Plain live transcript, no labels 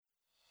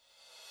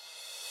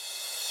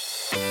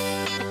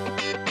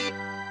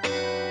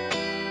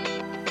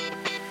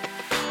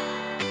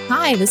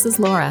Hi, this is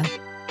Laura.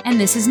 And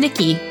this is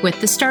Nikki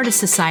with the Stardust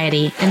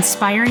Society,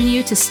 inspiring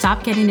you to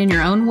stop getting in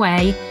your own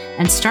way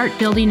and start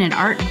building an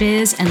art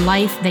biz and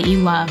life that you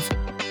love.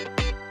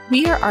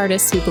 We are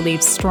artists who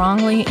believe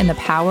strongly in the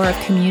power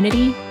of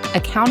community,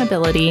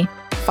 accountability,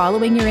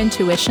 following your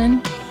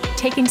intuition,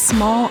 taking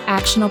small,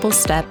 actionable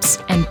steps,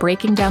 and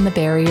breaking down the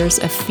barriers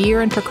of fear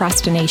and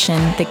procrastination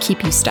that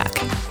keep you stuck.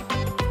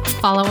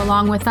 Follow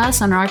along with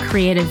us on our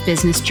creative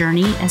business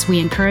journey as we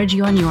encourage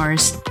you on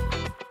yours.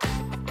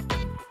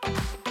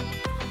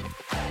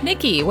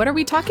 Nikki, what are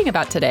we talking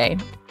about today?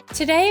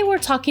 Today, we're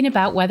talking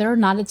about whether or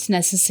not it's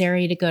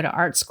necessary to go to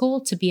art school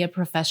to be a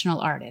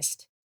professional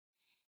artist.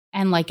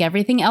 And like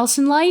everything else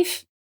in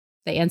life,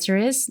 the answer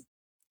is,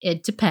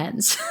 it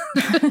depends.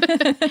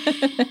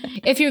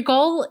 If your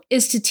goal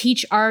is to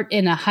teach art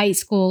in a high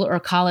school or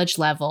college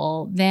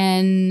level,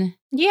 then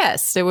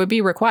yes, it would be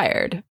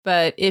required.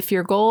 But if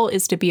your goal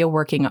is to be a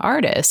working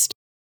artist,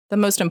 the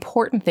most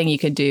important thing you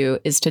could do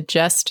is to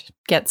just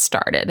get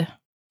started.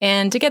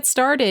 And to get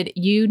started,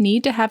 you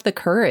need to have the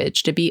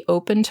courage to be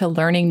open to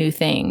learning new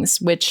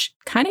things, which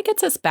kind of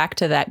gets us back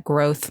to that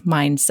growth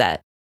mindset.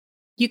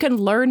 You can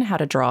learn how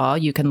to draw,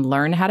 you can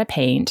learn how to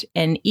paint,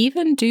 and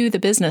even do the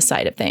business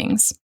side of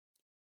things.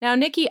 Now,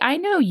 Nikki, I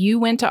know you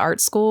went to art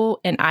school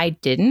and I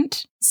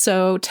didn't.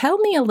 So tell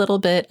me a little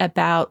bit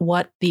about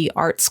what the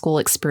art school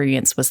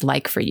experience was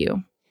like for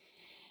you.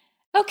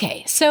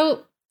 Okay,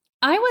 so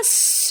I was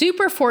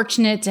super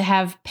fortunate to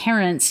have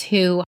parents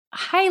who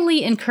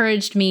highly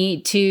encouraged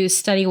me to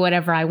study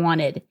whatever I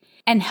wanted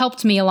and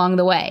helped me along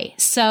the way.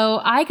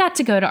 So I got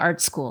to go to art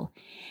school.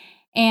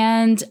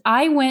 And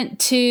I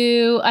went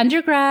to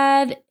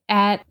undergrad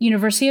at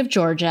University of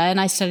Georgia, and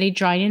I studied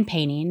drawing and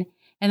painting.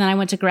 And then I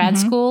went to grad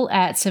school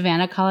at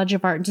Savannah College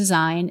of Art and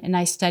Design, and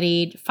I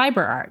studied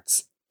fiber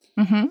arts,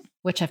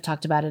 which I've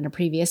talked about in a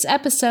previous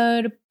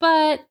episode.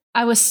 But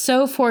I was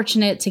so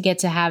fortunate to get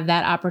to have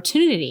that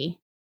opportunity.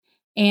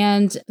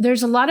 And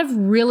there's a lot of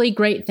really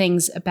great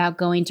things about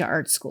going to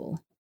art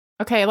school.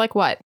 Okay, like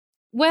what?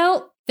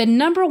 Well, the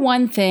number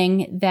one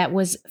thing that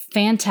was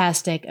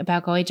fantastic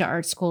about going to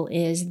art school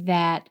is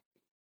that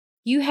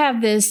you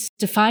have this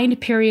defined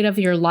period of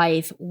your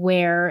life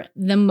where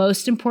the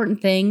most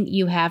important thing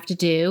you have to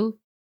do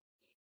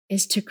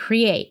is to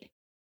create.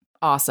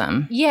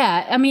 Awesome.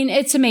 Yeah, I mean,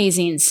 it's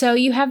amazing. So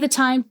you have the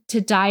time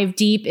to dive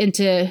deep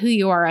into who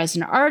you are as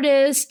an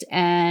artist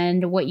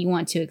and what you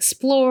want to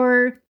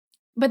explore.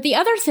 But the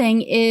other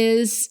thing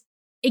is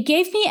it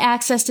gave me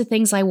access to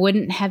things I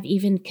wouldn't have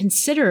even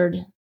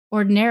considered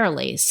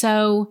ordinarily.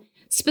 So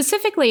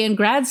specifically in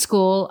grad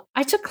school,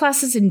 I took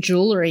classes in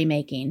jewelry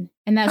making.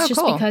 And that's just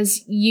cool.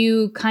 Because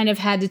you kind of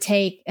had to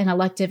take an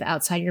elective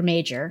outside your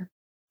major.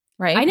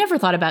 Right. I never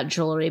thought about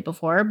jewelry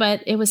before,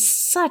 but it was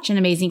such an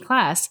amazing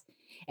class.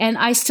 And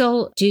I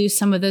still do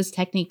some of those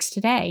techniques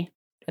today.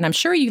 And I'm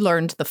sure you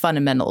learned the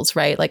fundamentals,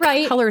 right? Like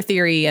color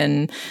theory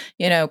and,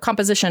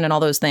 composition and all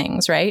those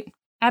things, right?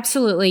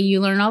 Absolutely. You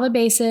learn all the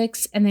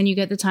basics and then you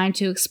get the time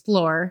to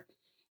explore.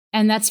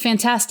 And that's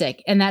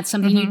fantastic. And that's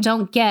something you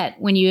don't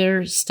get when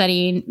you're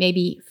studying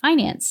maybe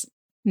finance.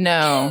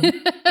 No.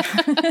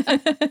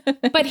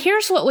 But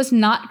here's what was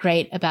not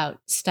great about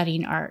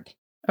studying art.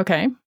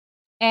 Okay.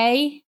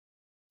 A,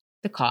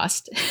 the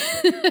cost.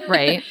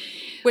 Right.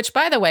 Which,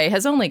 by the way,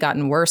 has only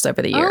gotten worse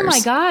over the years. Oh, my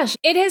gosh.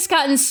 It has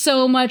gotten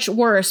so much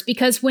worse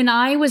because when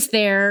I was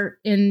there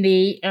in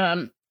the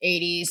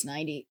 80s,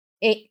 90s,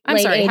 I'm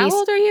sorry, 80s, how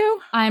old are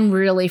you? I'm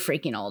really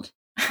freaking old.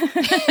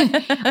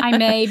 I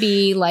may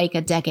be like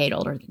a decade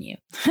older than you.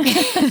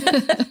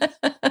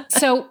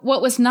 So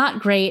what was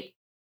not great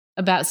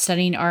about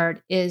studying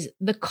art is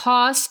the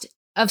cost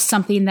of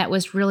something that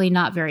was really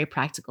not very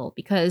practical.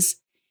 Because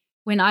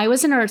when I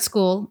was in art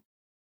school,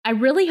 I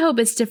really hope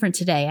it's different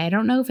today. I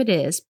don't know if it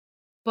is,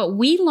 but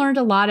we learned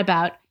a lot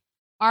about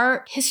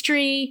art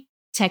history,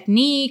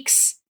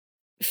 techniques,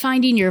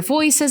 finding your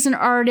voice as an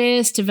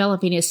artist,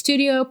 developing a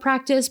studio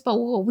practice. But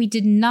what we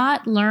did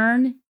not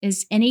learn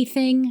is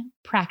anything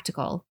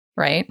practical.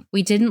 Right.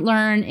 We didn't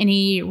learn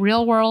any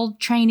real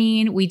world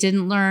training. We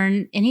didn't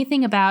learn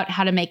anything about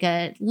how to make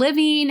a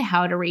living,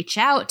 how to reach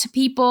out to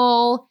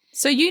people.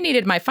 So you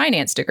needed my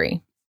finance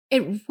degree.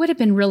 It would have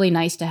been really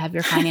nice to have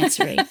your finance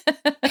degree.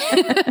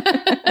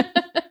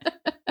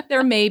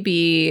 There may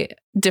be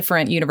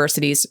different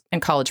universities and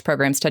college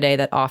programs today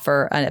that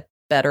offer a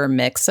better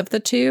mix of the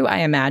two, I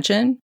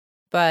imagine.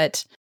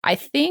 But I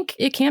think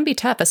it can be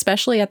tough,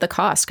 especially at the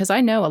cost, because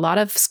I know a lot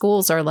of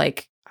schools are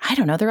like, I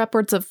don't know, they're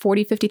upwards of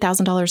 $40,000,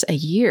 $50,000 a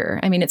year.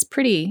 I mean, it's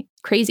pretty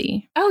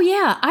crazy. Oh,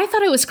 yeah. I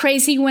thought it was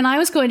crazy when I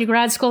was going to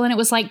grad school and it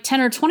was like $10,000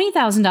 or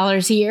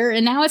 $20,000 a year.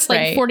 And now it's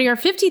like $40,000 or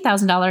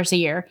 $50,000 a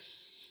year.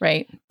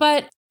 Right.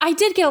 But I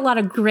did get a lot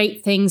of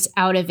great things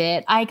out of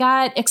it. I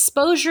got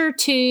exposure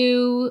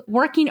to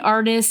working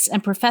artists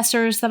and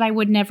professors that I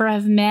would never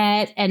have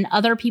met and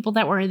other people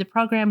that were in the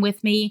program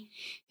with me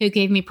who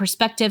gave me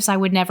perspectives I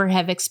would never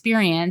have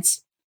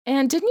experienced.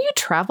 And didn't you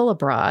travel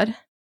abroad?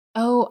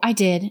 Oh, I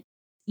did.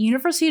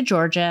 University of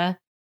Georgia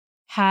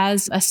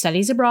has a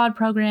studies abroad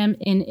program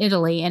in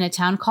Italy in a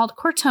town called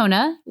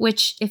Cortona,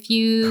 which if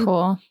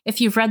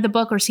you've read the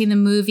book or seen the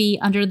movie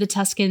Under the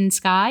Tuscan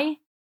Sky.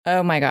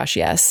 Oh my gosh,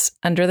 yes.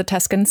 Under the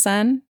Tuscan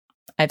Sun.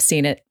 I've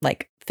seen it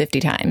like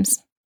 50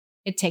 times.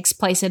 It takes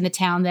place in the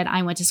town that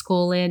I went to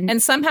school in.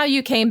 And somehow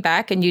you came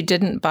back and you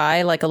didn't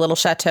buy like a little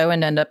chateau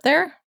and end up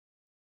there?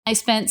 I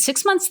spent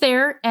 6 months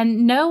there,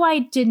 and no, I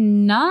did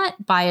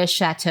not buy a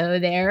chateau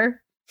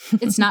there.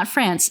 It's not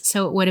France,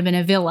 so it would have been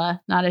a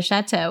villa, not a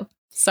chateau.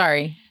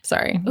 Sorry.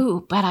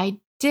 Ooh, but I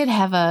did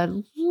have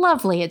a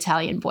lovely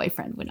Italian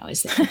boyfriend when I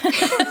was there.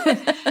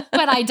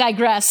 But I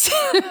digress.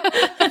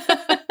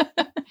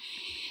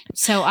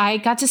 So I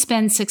got to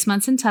spend 6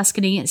 months in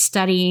Tuscany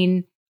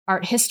studying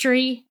art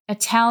history,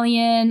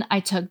 Italian. I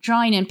took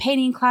drawing and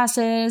painting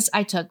classes.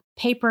 I took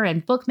paper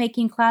and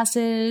bookmaking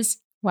classes.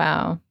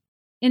 Wow.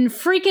 In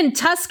freaking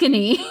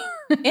Tuscany.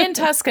 In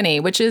Tuscany,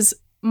 which is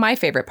my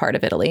favorite part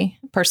of Italy,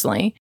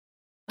 personally.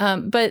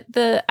 But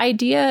the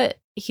idea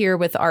here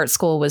with art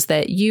school was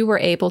that you were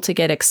able to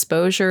get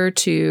exposure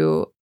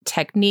to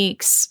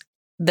techniques,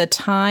 the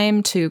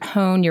time to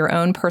hone your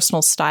own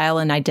personal style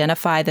and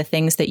identify the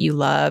things that you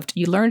loved.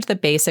 You learned the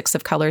basics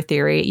of color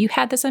theory. You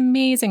had this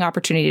amazing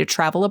opportunity to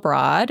travel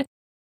abroad.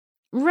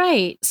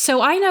 Right.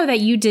 So I know that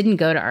you didn't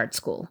go to art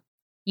school.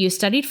 You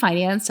studied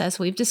finance, as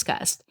we've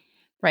discussed.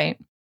 Right.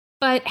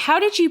 But how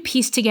did you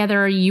piece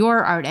together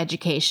your art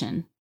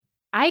education?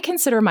 I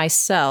consider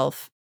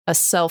myself a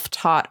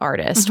self-taught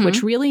artist,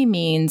 which really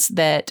means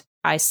that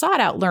I sought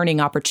out learning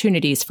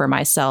opportunities for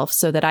myself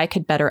so that I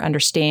could better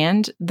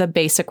understand the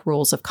basic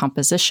rules of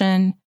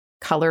composition,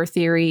 color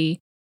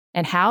theory,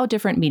 and how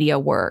different media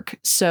work.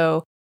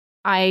 So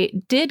I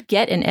did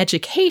get an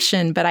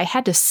education, but I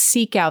had to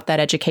seek out that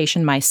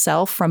education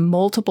myself from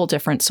multiple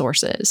different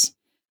sources.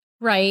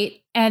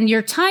 Right. And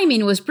your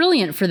timing was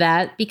brilliant for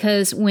that,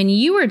 because when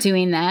you were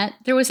doing that,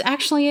 there was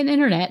actually an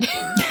internet.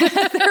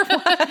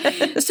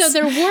 So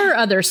there were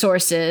other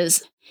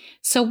sources.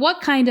 So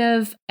what kind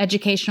of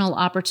educational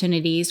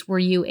opportunities were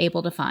you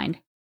able to find?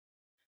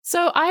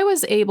 So I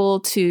was able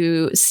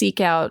to seek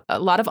out a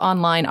lot of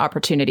online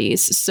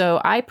opportunities.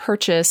 So I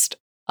purchased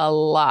a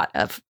lot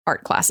of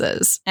art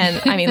classes.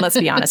 And I mean, let's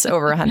be honest,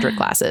 over 100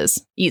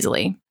 classes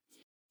easily.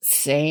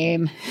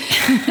 Same.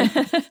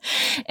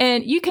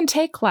 And you can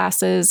take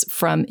classes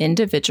from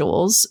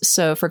individuals.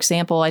 So, for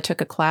example, I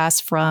took a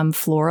class from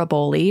Flora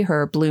Bowley,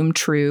 her Bloom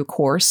True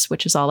course,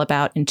 which is all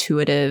about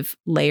intuitive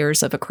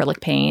layers of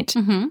acrylic paint.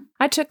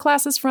 I took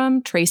classes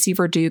from Tracy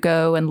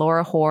Verdugo and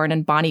Laura Horn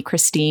and Bonnie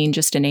Christine,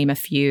 just to name a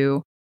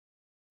few.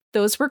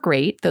 Those were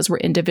great. Those were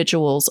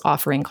individuals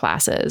offering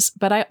classes.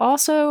 But I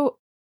also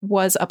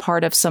was a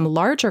part of some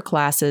larger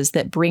classes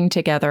that bring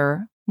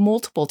together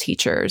multiple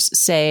teachers,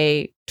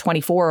 say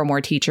 24 or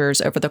more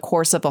teachers over the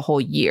course of a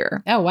whole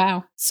year. Oh,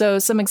 wow. So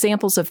some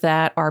examples of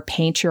that are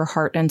Paint Your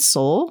Heart and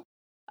Soul.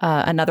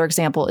 Another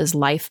example is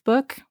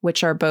Lifebook,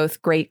 which are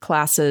both great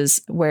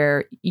classes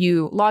where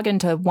you log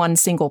into one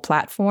single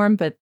platform,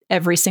 but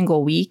every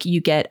single week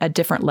you get a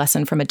different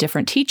lesson from a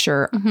different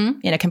teacher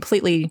in a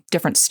completely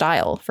different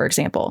style, for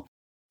example.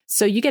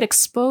 So you get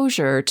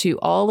exposure to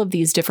all of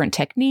these different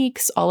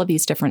techniques, all of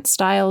these different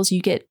styles.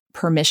 You get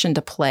permission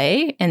to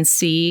play and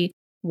see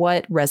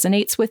what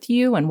resonates with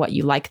you and what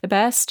you like the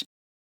best.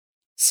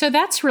 So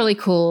that's really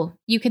cool.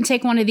 You can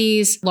take one of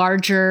these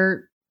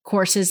larger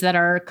courses that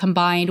are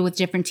combined with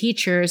different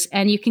teachers,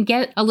 and you can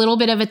get a little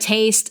bit of a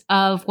taste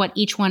of what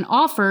each one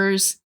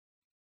offers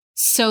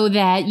so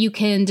that you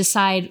can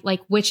decide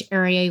like which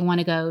area you want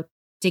to go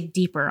dig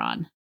deeper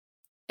on.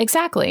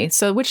 Exactly.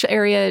 So which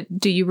area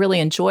do you really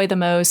enjoy the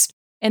most?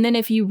 And then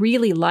if you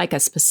really like a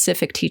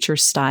specific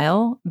teacher's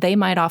style, they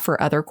might offer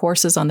other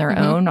courses on their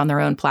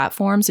own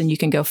platforms, and you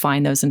can go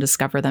find those and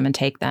discover them and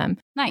take them.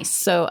 Nice.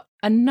 So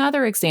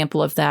another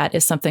example of that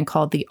is something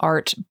called the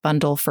Art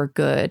Bundle for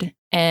Good.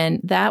 And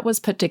that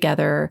was put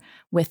together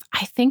with,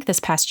 I think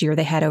this past year,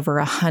 they had over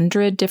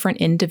 100 different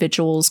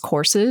individuals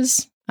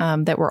courses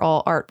that were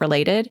all art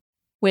related.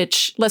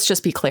 Which, let's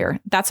just be clear,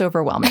 that's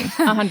overwhelming.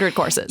 100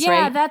 courses,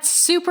 right? Yeah, that's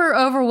super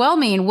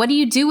overwhelming. What do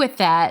you do with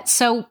that?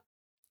 So,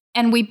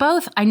 and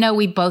I know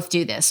we both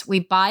do this. We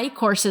buy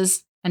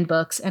courses and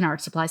books and art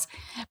supplies,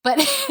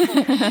 but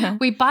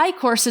we buy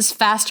courses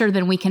faster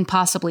than we can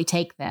possibly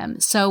take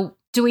them. So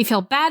do we feel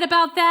bad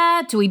about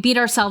that? Do we beat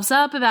ourselves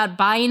up about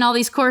buying all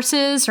these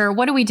courses, or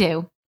what do we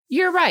do?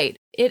 You're right.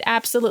 It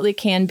absolutely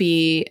can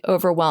be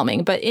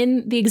overwhelming. But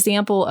in the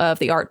example of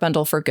the Art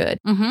Bundle for Good,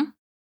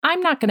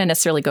 I'm not going to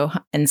necessarily go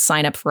and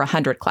sign up for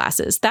 100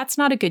 classes. That's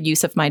not a good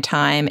use of my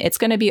time. It's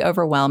going to be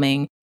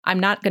overwhelming. I'm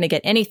not going to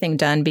get anything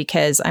done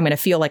because I'm going to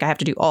feel like I have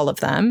to do all of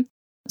them.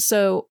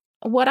 So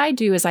what I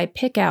do is I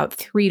pick out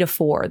 3 to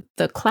 4,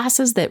 the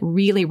classes that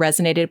really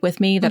resonated with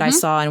me that I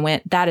saw and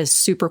went, that is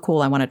super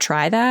cool. I want to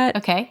try that.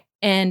 Okay.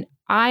 And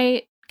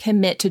I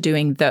commit to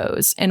doing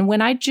those. And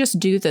when I just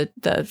do the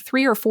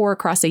 3 or 4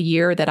 across a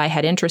year that I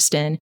had interest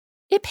in,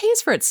 it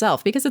pays for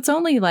itself because it's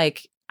only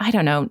like, I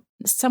don't know,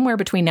 somewhere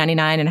between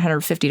 $99 and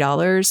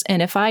 $150.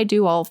 And if I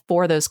do all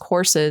 4 of those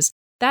courses,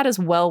 that is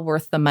well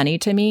worth the money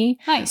to me.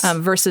 Nice.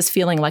 Versus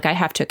feeling like I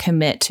have to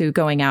commit to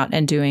going out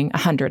and doing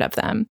 100 of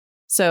them.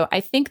 So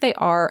I think they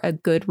are a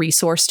good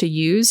resource to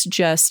use.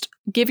 Just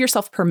give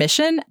yourself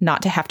permission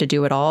not to have to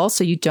do it all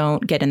so you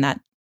don't get in that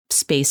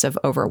space of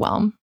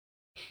overwhelm.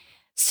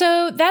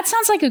 So that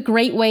sounds like a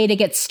great way to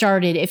get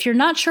started. If you're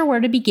not sure where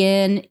to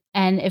begin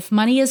and if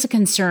money is a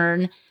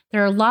concern,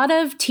 there are a lot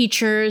of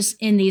teachers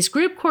in these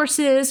group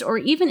courses or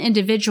even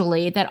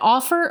individually that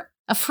offer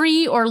a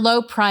free or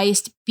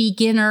low-priced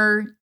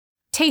beginner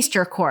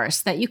taster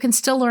course that you can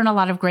still learn a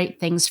lot of great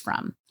things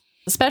from.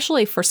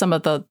 Especially for some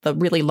of the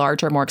really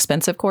larger, more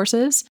expensive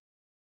courses,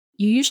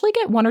 you usually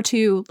get 1 or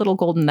 2 little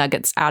golden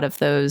nuggets out of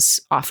those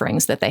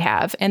offerings that they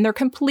have, and they're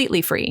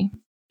completely free.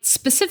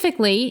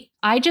 Specifically,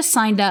 I just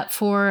signed up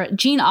for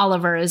Jean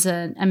Oliver, is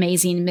an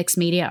amazing mixed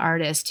media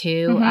artist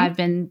who I've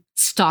been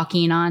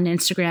stalking on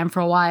Instagram for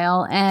a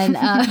while, and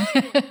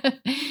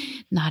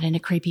not in a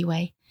creepy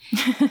way.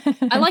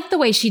 I like the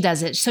way she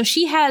does it. So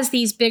she has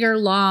these bigger,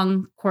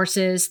 long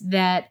courses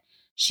that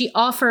she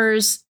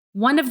offers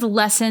one of the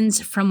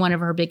lessons from one of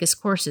her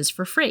biggest courses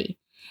for free.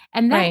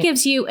 And that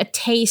gives you a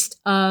taste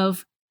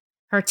of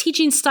her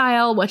teaching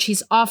style, what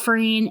she's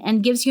offering,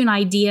 and gives you an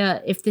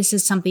idea if this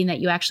is something that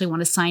you actually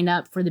want to sign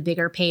up for the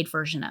bigger paid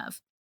version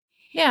of.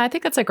 Yeah, I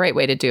think that's a great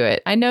way to do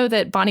it. I know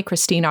that Bonnie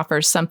Christine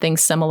offers something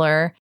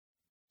similar.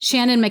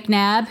 Shannon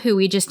McNabb, who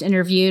we just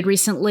interviewed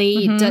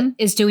recently,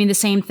 is doing the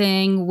same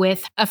thing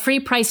with a free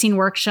pricing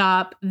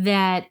workshop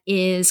that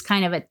is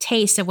kind of a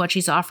taste of what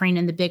she's offering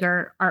in the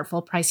bigger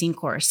Artful Pricing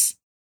course.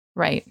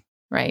 Right.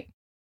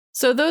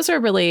 So those are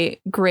really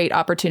great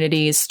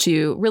opportunities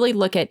to really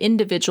look at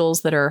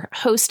individuals that are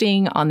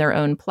hosting on their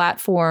own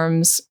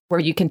platforms where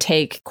you can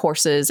take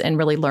courses and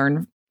really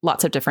learn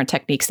lots of different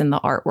techniques in the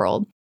art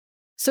world.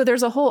 So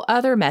there's a whole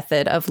other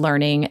method of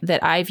learning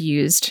that I've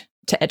used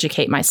to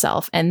educate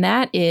myself, and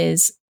that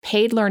is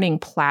paid learning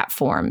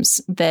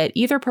platforms that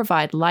either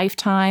provide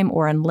lifetime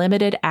or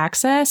unlimited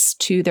access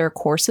to their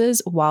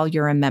courses while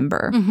you're a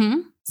member.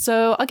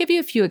 So I'll give you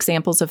a few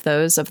examples of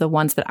those, of the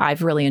ones that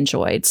I've really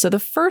enjoyed. So the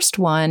first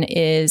one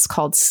is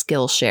called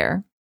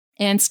Skillshare.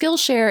 And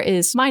Skillshare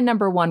is my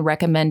number one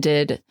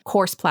recommended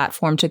course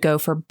platform to go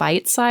for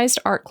bite-sized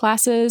art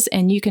classes.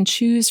 And you can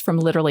choose from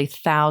literally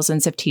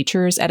thousands of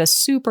teachers at a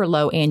super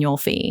low annual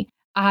fee.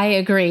 I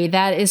agree.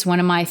 That is one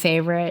of my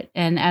favorite.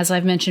 And as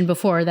I've mentioned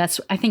before,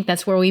 I think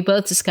that's where we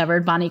both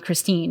discovered Bonnie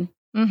Christine.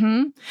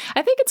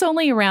 I think it's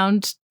only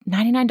around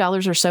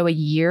 $99 or so a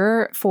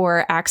year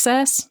for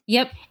access.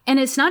 Yep.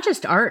 And it's not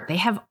just art. They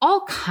have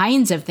all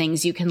kinds of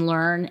things you can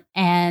learn.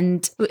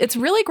 And it's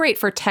really great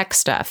for tech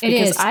stuff.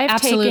 Because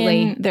I've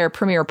taken their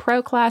Premiere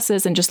Pro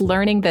classes and just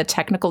learning the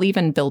technical,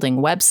 even building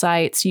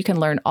websites. You can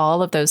learn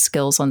all of those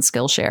skills on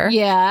Skillshare.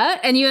 Yeah.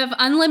 And you have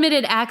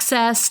unlimited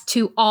access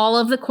to all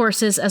of the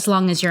courses as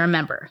long as you're a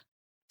member.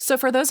 So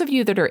for those of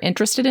you that are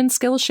interested in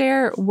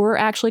Skillshare, we're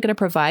actually going to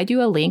provide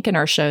you a link in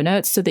our show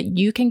notes so that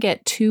you can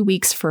get 2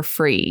 weeks for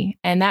free.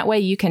 And that way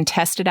you can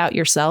test it out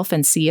yourself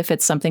and see if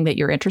it's something that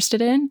you're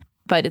interested in.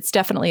 But it's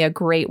definitely a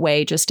great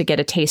way just to get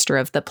a taster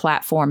of the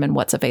platform and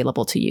what's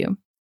available to you.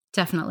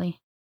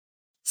 Definitely.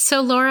 So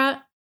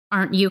Laura,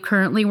 aren't you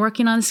currently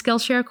working on a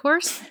Skillshare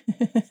course?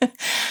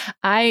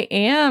 I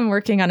am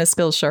working on a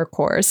Skillshare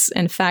course.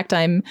 In fact,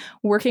 I'm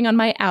working on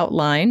my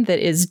outline that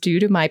is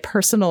due to my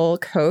personal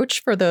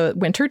coach for the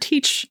Winter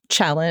Teach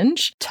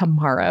Challenge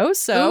tomorrow.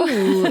 So,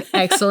 ooh,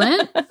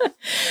 excellent.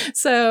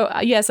 So,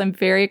 yes, I'm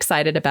very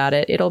excited about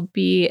it. It'll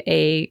be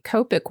a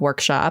Copic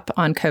workshop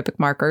on Copic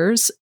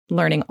markers,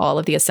 learning all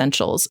of the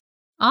essentials.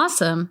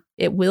 Awesome.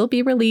 It will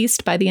be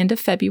released by the end of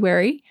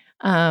February.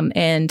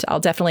 And I'll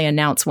definitely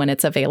announce when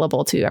it's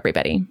available to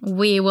everybody.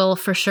 We will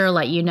for sure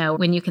let you know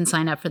when you can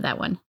sign up for that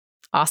one.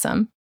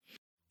 Awesome.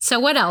 So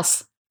what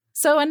else?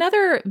 So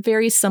another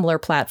very similar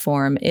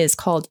platform is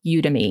called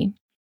Udemy.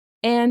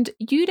 And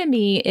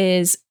Udemy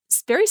is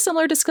very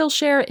similar to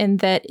Skillshare in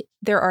that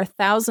there are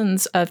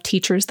thousands of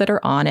teachers that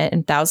are on it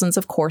and thousands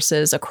of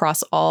courses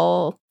across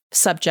all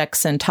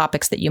subjects and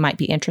topics that you might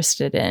be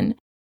interested in.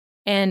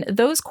 And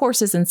those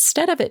courses,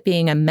 instead of it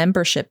being a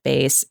membership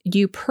base,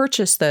 you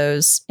purchase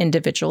those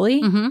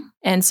individually.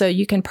 And so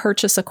you can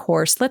purchase a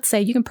course. Let's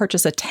say you can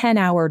purchase a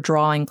 10-hour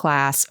drawing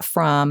class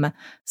from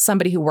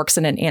somebody who works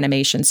in an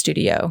animation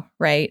studio,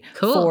 right?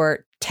 Cool.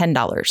 For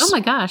 $10. Oh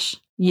my gosh.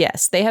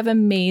 Yes, they have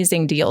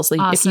amazing deals. Like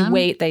Awesome. If you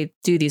wait, they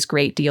do these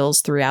great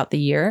deals throughout the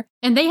year.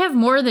 And they have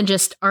more than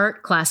just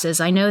art classes.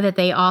 I know that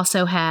they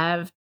also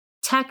have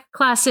tech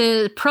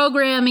classes,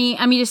 programming.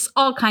 I mean, just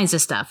all kinds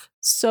of stuff.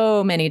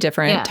 So many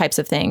different types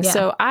of things. Yeah.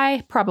 So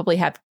I probably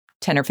have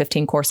 10 or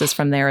 15 courses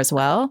from there as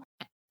well.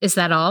 Is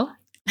that all?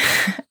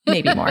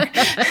 Maybe more.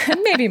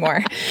 Maybe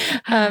more.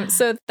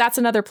 So that's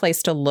another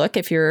place to look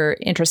if you're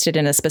interested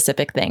in a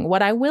specific thing.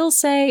 What I will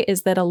say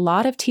is that a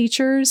lot of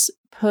teachers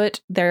put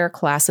their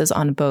classes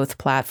on both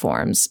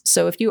platforms.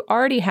 So if you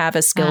already have a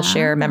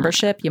Skillshare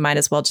membership, you might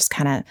as well just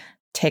kind of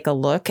take a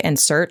look and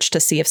search to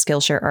see if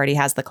Skillshare already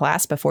has the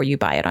class before you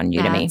buy it on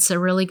Udemy. That's a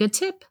really good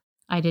tip.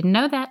 I didn't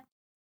know that.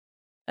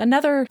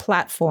 Another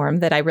platform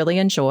that I really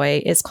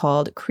enjoy is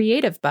called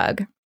Creative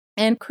Bug.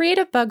 And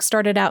Creative Bug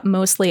started out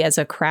mostly as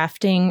a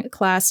crafting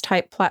class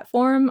type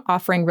platform,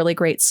 offering really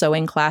great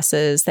sewing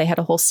classes. They had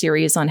a whole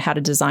series on how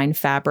to design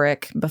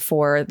fabric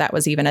before that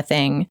was even a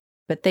thing.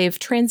 But they've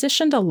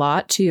transitioned a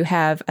lot to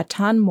have a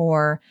ton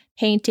more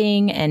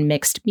painting and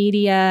mixed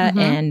media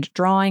and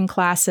drawing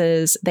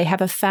classes. They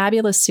have a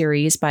fabulous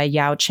series by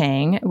Yao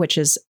Chang, which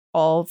is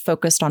all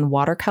focused on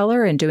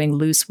watercolor and doing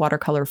loose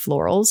watercolor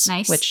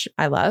florals, which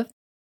I love.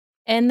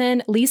 And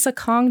then Lisa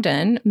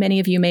Congdon, many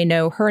of you may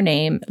know her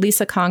name.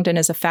 Lisa Congdon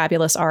is a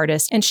fabulous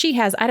artist, and she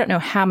has, I don't know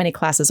how many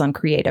classes on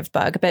Creative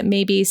Bug, but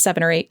maybe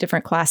 7 or 8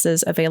 different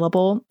classes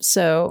available.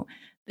 So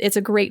it's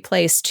a great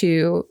place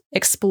to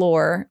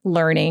explore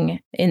learning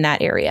in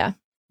that area.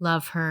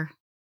 Love her.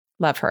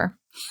 Love her.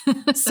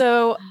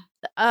 So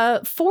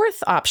a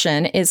fourth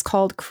option is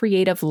called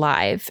Creative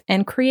Live.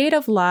 And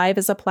Creative Live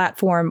is a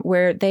platform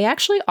where they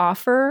actually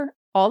offer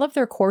all of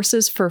their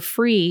courses for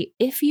free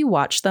if you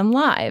watch them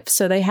live.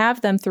 So they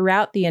have them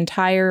throughout the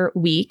entire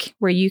week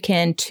where you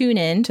can tune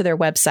in to their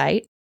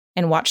website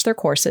and watch their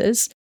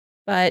courses.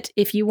 But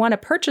if you want to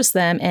purchase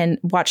them and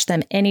watch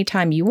them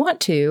anytime you want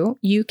to,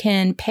 you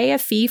can pay a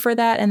fee for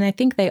that. And I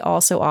think they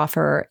also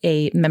offer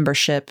a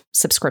membership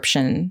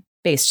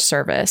subscription-based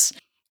service.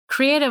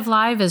 Creative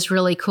Live is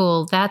really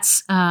cool.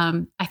 That's,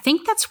 I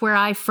think that's where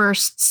I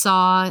first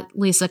saw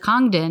Lisa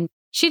Congdon.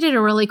 She did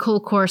a really cool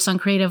course on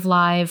Creative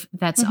Live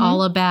that's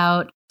all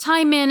about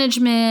time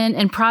management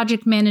and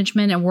project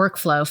management and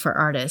workflow for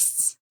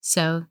artists.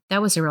 So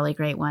that was a really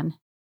great one.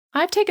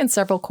 I've taken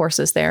several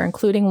courses there,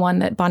 including one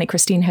that Bonnie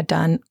Christine had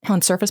done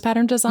on surface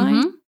pattern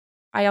design.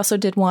 I also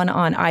did one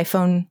on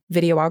iPhone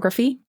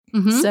videography.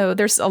 So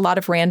there's a lot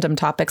of random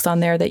topics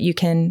on there that you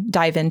can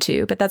dive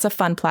into, but that's a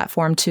fun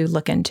platform to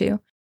look into.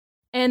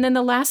 And then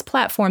the last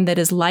platform that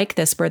is like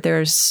this, where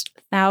there's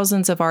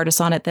thousands of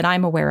artists on it that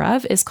I'm aware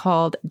of, is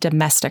called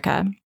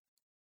Domestika.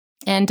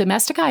 And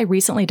Domestika, I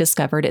recently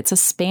discovered, it's a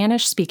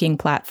Spanish-speaking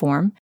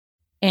platform,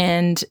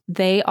 and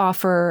they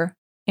offer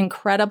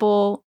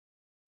incredible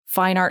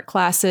fine art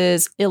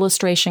classes,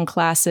 illustration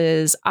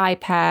classes,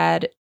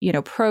 iPad,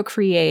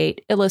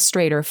 Procreate,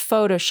 Illustrator,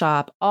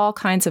 Photoshop, all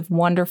kinds of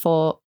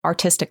wonderful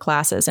artistic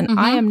classes. And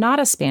I am not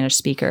a Spanish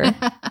speaker,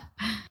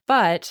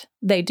 but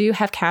they do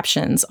have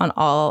captions on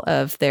all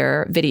of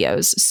their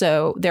videos.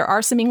 So there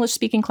are some English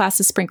speaking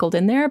classes sprinkled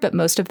in there, but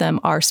most of them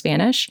are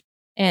Spanish.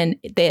 And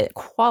the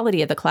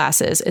quality of the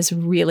classes is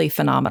really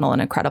phenomenal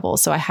and incredible.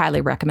 So I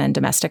highly recommend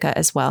Domestika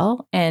as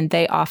well. And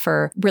they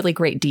offer really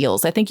great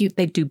deals. I think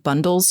they do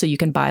bundles, so you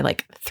can buy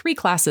like 3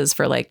 classes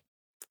for like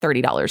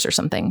 $30 or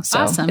something.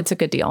 So It's a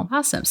good deal.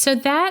 Awesome. So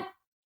that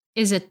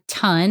is a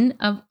ton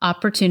of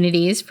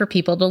opportunities for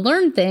people to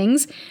learn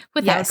things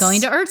without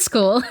going to art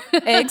school.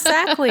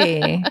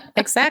 Exactly.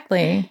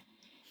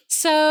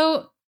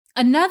 So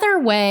another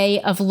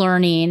way of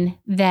learning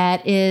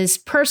that is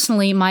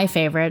personally my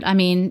favorite, I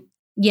mean,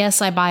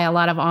 yes, I buy a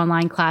lot of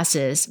online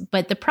classes,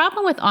 but the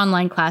problem with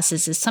online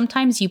classes is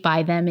sometimes you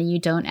buy them and you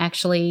don't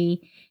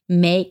actually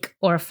make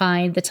or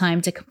find the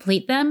time to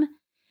complete them.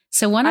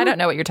 So I don't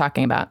know what you're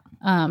talking about.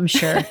 I'm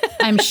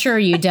sure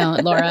you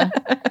don't, Laura.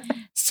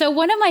 So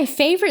one of my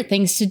favorite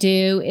things to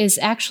do is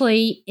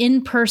actually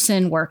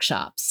in-person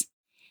workshops.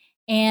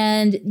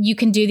 And you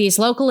can do these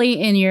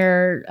locally in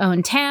your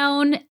own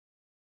town,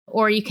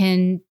 or you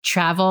can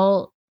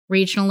travel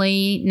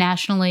regionally,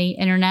 nationally,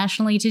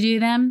 internationally to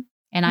do them.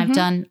 And I've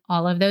done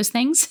all of those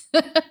things.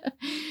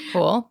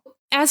 Cool.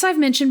 As I've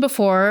mentioned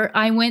before,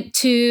 I went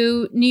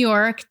to New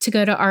York to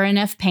go to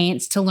RNF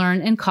Paints to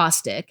learn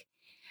encaustic.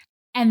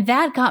 And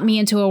that got me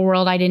into a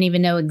world I didn't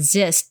even know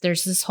exists.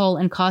 There's this whole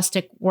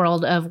encaustic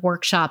world of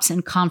workshops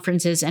and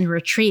conferences and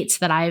retreats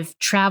that I've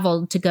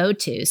traveled to go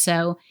to.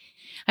 So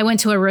I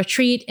went to a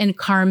retreat in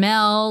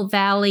Carmel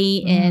Valley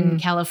in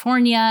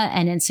California,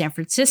 and in San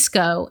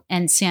Francisco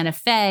and Santa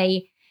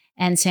Fe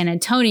and San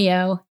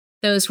Antonio.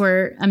 Those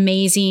were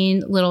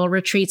amazing little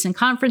retreats and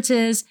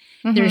conferences.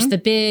 There's the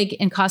big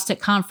encaustic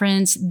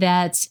conference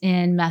that's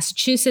in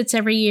Massachusetts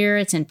every year.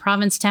 It's in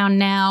Provincetown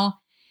now.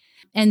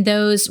 And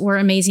those were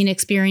amazing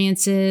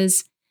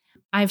experiences.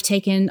 I've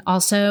taken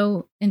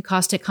also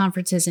encaustic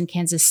conferences in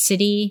Kansas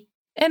City.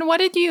 And what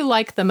did you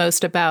like the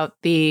most about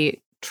the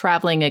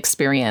traveling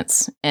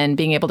experience and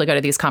being able to go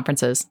to these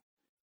conferences?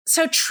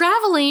 So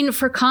traveling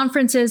for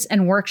conferences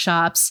and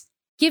workshops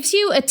gives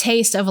you a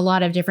taste of a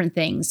lot of different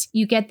things.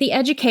 You get the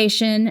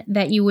education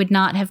that you would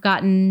not have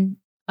gotten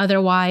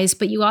otherwise,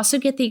 but you also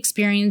get the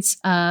experience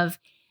of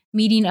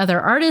meeting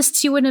other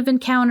artists you wouldn't have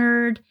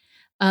encountered,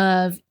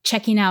 of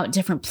checking out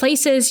different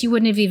places you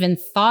wouldn't have even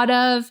thought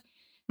of.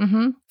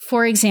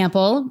 For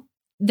example,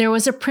 there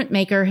was a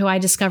printmaker who I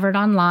discovered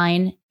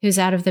online who's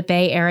out of the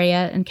Bay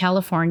Area in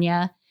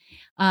California.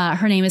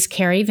 Her name is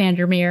Carrie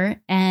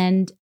Vandermeer,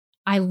 and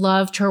I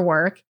loved her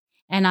work.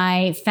 And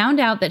I found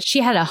out that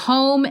she had a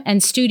home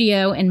and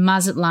studio in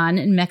Mazatlan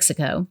in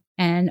Mexico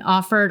and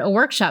offered a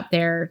workshop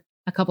there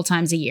a couple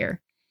times a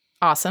year.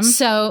 Awesome.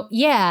 So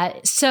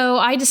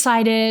I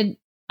decided,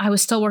 I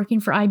was still working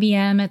for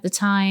IBM at the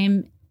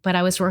time, but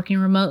I was working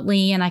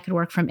remotely and I could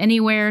work from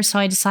anywhere. So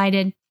I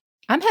decided,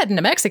 I'm heading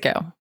to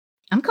Mexico.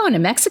 I'm going to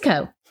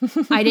Mexico.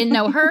 I didn't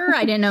know her.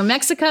 I didn't know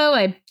Mexico.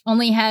 I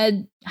only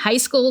had high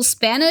school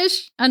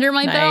Spanish under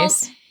my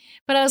belt.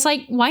 But I was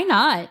like, why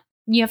not?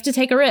 You have to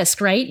take a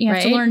risk, right? You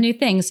have to learn new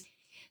things.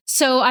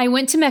 So I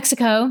went to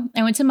Mexico.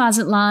 I went to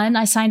Mazatlan.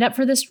 I signed up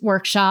for this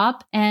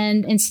workshop.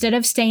 And instead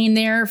of staying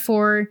there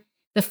for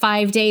the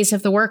 5 days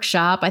of the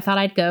workshop, I thought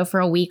I'd go for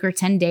a week or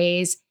 10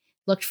 days,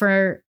 looked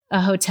for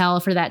a hotel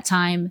for that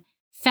time,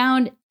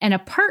 found an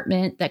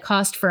apartment that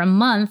cost for a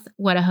month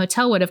what a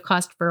hotel would have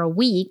cost for a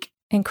week.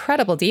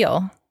 Incredible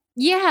deal.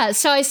 Yeah.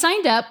 So I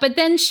signed up, but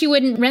then she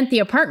wouldn't rent the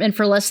apartment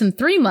for less than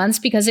 3 months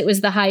because it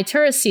was the high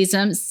tourist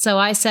season. So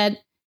I said,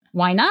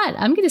 why not?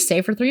 I'm going to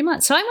stay for 3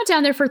 months. So I went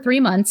down there for 3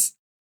 months.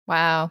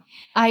 Wow.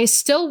 I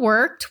still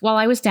worked while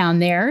I was down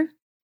there.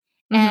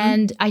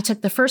 And I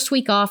took the first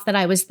week off that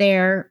I was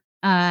there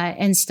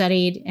and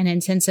studied an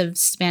intensive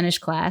Spanish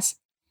class.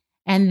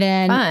 And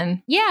then,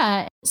 Fun.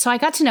 Yeah. So I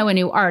got to know a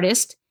new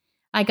artist.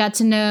 I got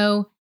to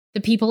know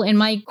the people in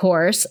my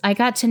course. I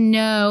got to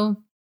know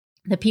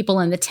the people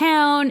in the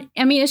town.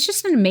 I mean, it's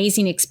just an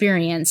amazing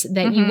experience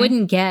that you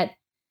wouldn't get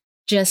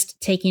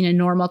just taking a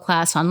normal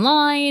class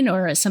online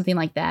or something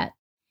like that.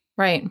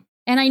 Right.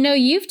 And I know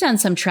you've done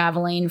some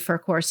traveling for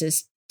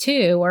courses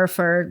too, or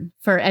for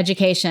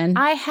education.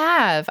 I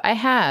have.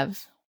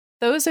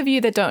 Those of you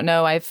that don't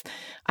know, I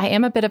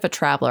am a bit of a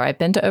traveler. I've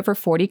been to over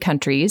 40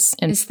 countries.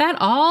 And is that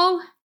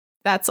all?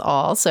 That's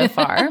all so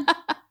far.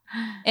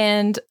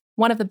 And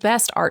one of the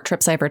best art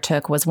trips I ever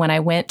took was when I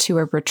went to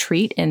a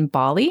retreat in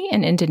Bali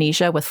in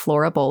Indonesia with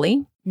Flora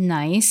Boli.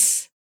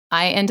 Nice.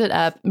 I ended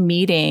up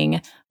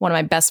meeting one of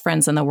my best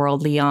friends in the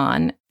world,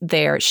 Leon,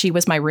 there. She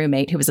was my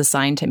roommate who was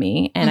assigned to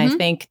me. And I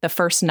think the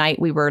first night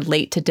we were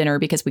late to dinner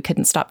because we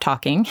couldn't stop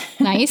talking.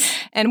 Nice.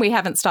 And we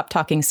haven't stopped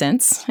talking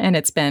since. And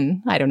it's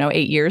been,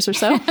 8 years or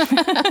so.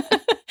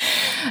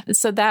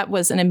 So that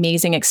was an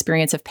amazing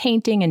experience of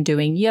painting and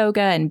doing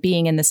yoga and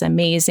being in this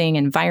amazing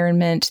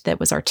environment that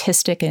was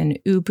artistic in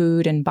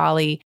Ubud and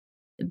Bali.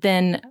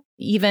 Then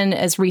even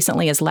as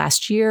recently as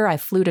last year, I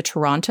flew to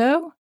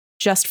Toronto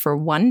just for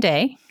 1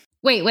 day.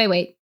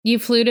 Wait. You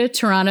flew to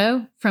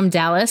Toronto from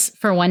Dallas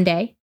for 1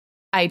 day?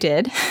 I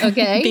did.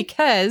 Okay.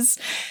 Because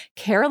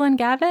Carolyn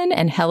Gavin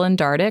and Helen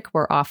Dardick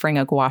were offering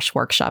a gouache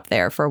workshop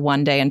there for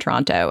 1 day in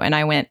Toronto. And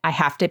I went, I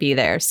have to be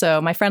there. So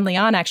my friend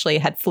Leon actually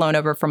had flown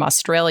over from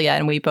Australia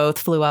and we both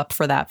flew up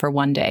for that for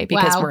 1 day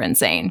because we're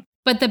insane.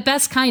 But the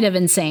best kind of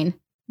insane.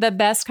 The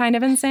best kind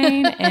of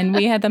insane. And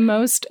we had the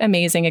most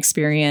amazing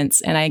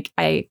experience. And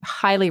I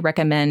highly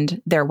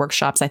recommend their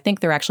workshops. I think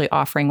they're actually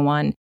offering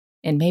one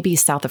in maybe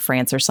south of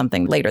France or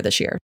something later this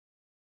year.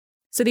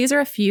 So these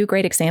are a few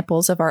great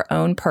examples of our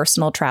own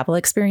personal travel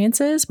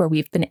experiences where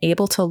we've been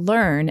able to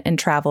learn and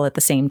travel at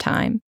the same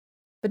time.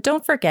 But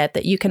don't forget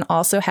that you can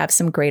also have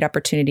some great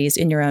opportunities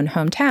in your own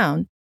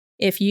hometown.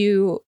 If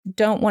you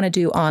don't want to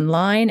do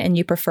online and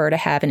you prefer to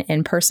have an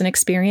in-person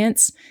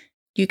experience,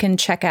 you can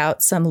check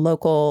out some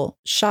local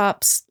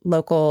shops,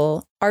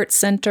 local art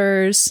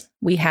centers.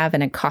 We have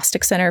an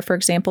acoustic center, for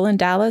example, in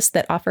Dallas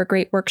that offer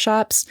great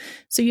workshops.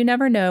 So you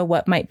never know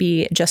what might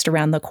be just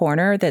around the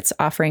corner that's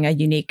offering a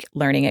unique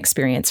learning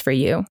experience for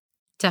you.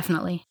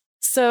 Definitely.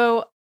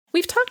 So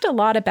we've talked a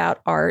lot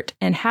about art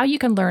and how you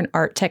can learn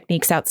art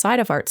techniques outside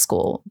of art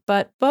school,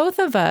 but both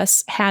of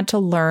us had to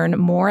learn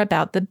more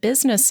about the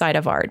business side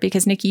of art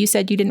because, Nikki, you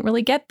said you didn't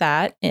really get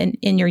that in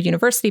your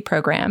university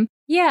program.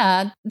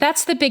 Yeah,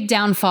 that's the big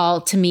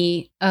downfall to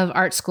me of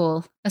art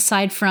school,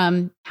 aside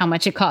from how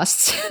much it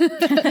costs.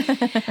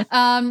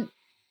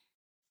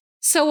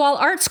 So while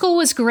art school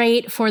was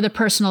great for the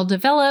personal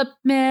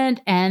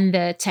development and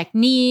the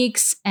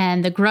techniques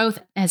and the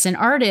growth as an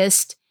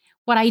artist,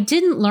 what I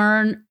didn't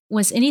learn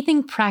was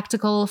anything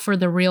practical for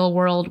the real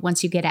world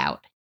once you get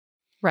out.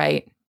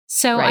 Right.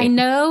 So I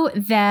know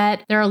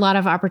that there are a lot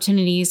of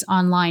opportunities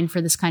online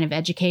for this kind of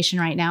education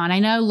right now. And I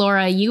know,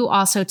 Laura, you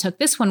also took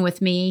this one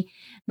with me,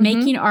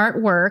 Making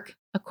Art Work,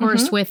 a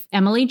course with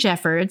Emily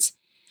Jeffords,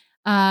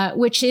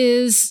 which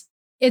is,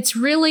 it's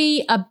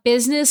really a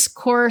business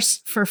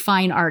course for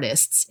fine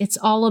artists. It's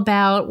all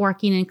about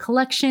working in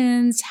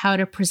collections, how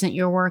to present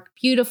your work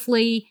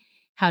beautifully,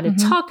 how to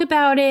talk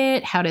about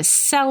it, how to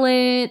sell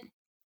it.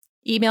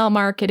 Email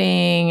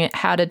marketing,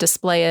 how to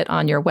display it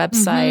on your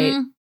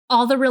website.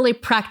 All the really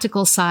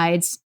practical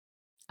sides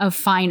of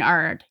fine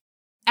art.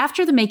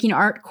 After the Making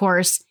Art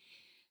course,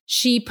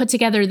 she put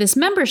together this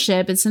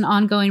membership. It's an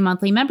ongoing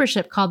monthly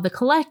membership called The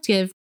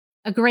Collective,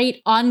 a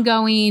great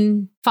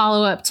ongoing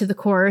follow-up to the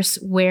course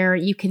where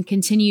you can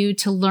continue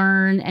to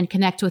learn and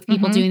connect with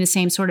people doing the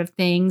same sort of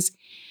things.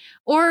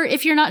 Or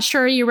if you're not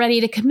sure you're ready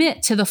to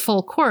commit to the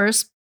full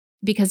course,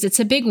 because it's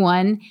a big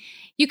one,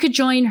 you could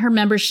join her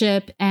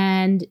membership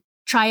and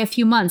try a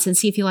few months and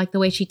see if you like the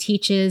way she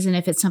teaches and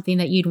if it's something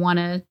that you'd want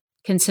to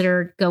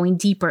consider going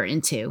deeper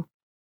into.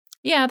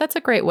 Yeah, that's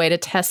a great way to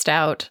test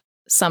out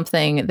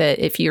something that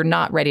if you're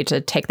not ready to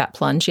take that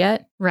plunge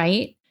yet.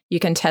 Right. You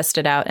can test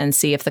it out and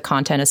see if the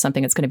content is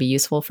something that's going to be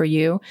useful for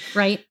you.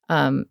 Right.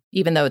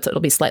 Even though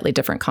it'll be slightly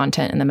different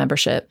content in the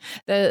membership.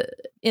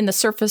 In the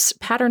surface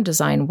pattern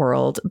design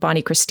world,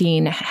 Bonnie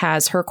Christine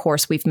has her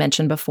course we've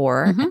mentioned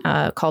before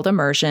called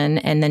Immersion.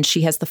 And then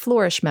she has the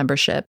Flourish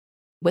membership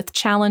with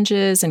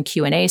challenges and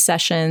Q&A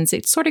sessions.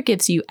 It sort of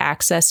gives you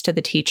access to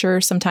the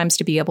teacher sometimes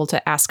to be able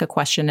to ask a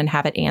question and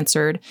have it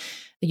answered,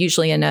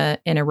 usually in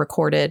a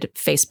recorded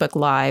Facebook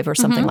Live or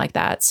something like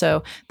that.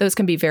 So those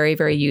can be very,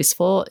 very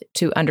useful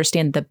to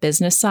understand the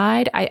business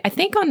side. I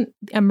think on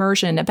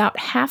Immersion, about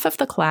half of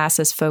the class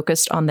is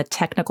focused on the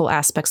technical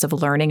aspects of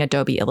learning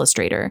Adobe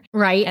Illustrator.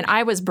 Right. And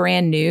I was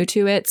brand new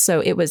to it,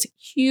 so it was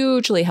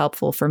hugely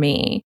helpful for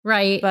me.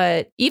 Right.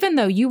 But even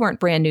though you weren't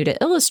brand new to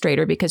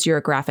Illustrator because you're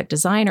a graphic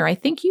designer, I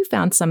think you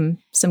found some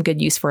good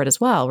use for it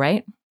as well,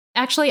 right?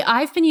 Actually,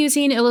 I've been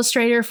using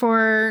Illustrator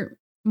for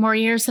more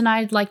years than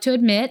I'd like to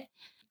admit.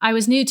 I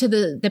was new to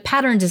the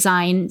pattern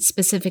design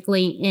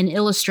specifically in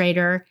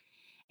Illustrator.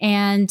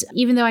 And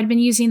even though I'd been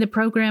using the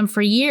program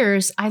for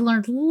years, I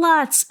learned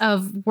lots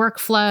of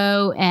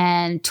workflow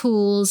and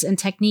tools and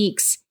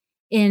techniques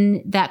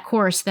in that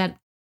course that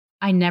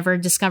I never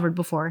discovered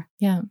before.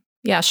 Yeah.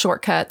 Yeah.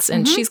 Shortcuts.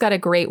 And she's got a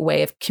great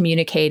way of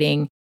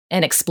communicating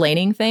and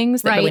explaining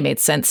things that really made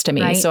sense to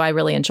me. Right. So I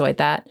really enjoyed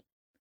that.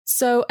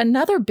 So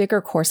another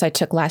bigger course I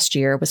took last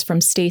year was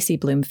from Stacy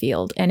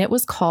Bloomfield, and it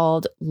was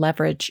called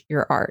Leverage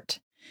Your Art.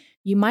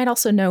 You might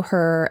also know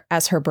her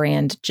as her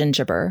brand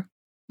Gingiber.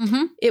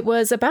 It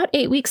was about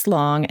 8 weeks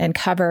long and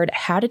covered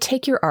how to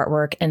take your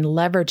artwork and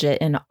leverage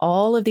it in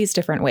all of these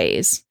different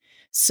ways.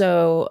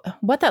 So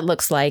what that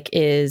looks like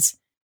is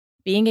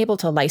being able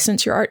to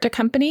license your art to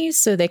companies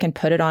so they can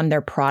put it on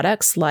their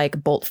products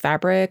like Bolt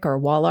Fabric or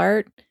Wall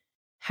Art,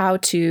 how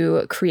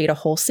to create a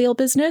wholesale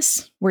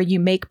business where you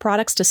make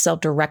products to sell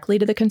directly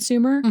to the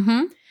consumer,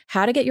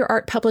 how to get your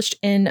art published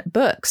in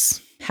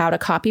books, how to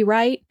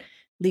copyright,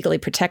 legally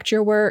protect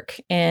your work,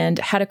 and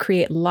how to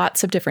create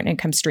lots of different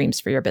income streams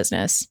for your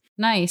business.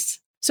 Nice.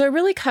 So it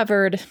really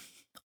covered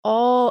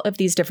all of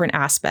these different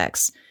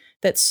aspects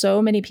that so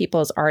many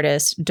people as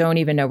artists don't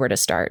even know where to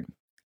start.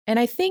 And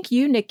I think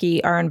you,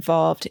 Nikki, are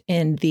involved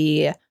in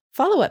the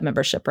follow-up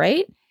membership,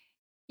 right?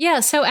 Yeah.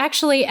 So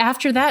actually,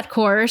 after that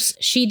course,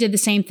 she did the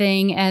same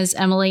thing as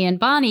Emily and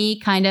Bonnie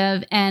kind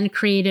of and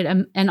created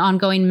an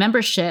ongoing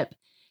membership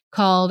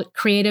called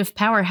Creative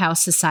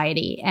Powerhouse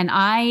Society. And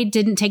I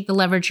didn't take the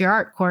Leverage Your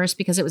Art course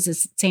because it was the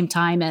same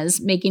time as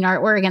making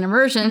artwork and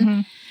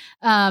immersion.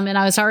 And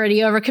I was already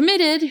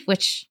overcommitted,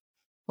 which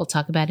we'll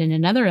talk about in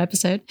another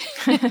episode.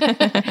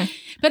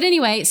 But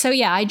anyway, so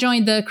yeah, I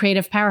joined the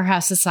Creative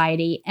Powerhouse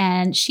Society,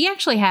 and she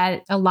actually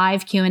had a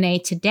live Q&A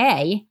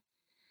today.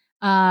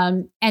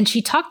 And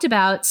she talked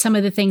about some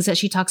of the things that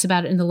she talks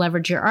about in the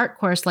Leverage Your Art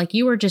course, like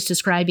you were just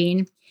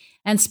describing.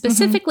 And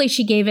specifically,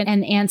 she gave it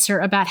an answer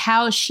about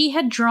how she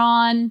had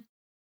drawn,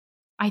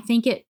 I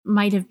think it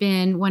might have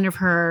been one of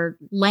her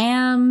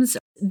lambs,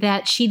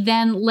 that she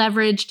then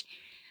leveraged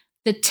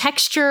the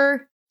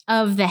texture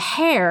of the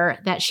hair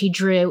that she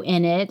drew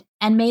in it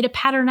and made a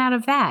pattern out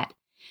of that.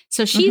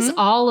 So she's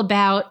all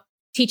about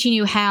teaching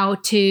you how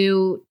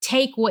to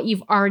take what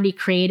you've already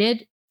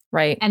created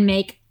and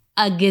make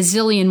a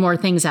gazillion more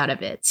things out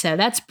of it. So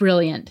that's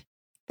brilliant.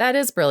 That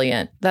is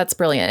brilliant. That's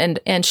brilliant.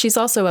 And she's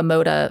also a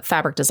Moda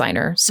fabric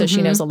designer. So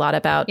she knows a lot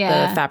about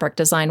the fabric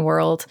design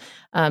world.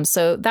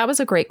 So that was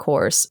a great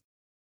course.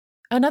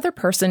 Another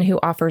person who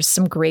offers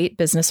some great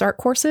business art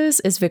courses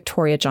is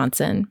Victoria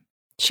Johnson.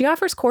 She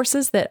offers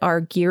courses that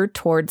are geared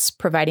towards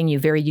providing you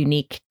very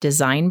unique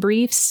design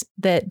briefs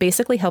that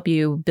basically help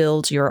you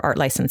build your art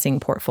licensing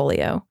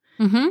portfolio.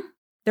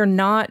 They're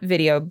not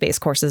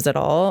video-based courses at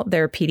all.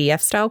 They're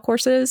PDF-style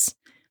courses.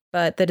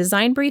 But the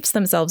design briefs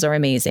themselves are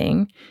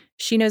amazing.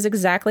 She knows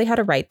exactly how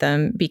to write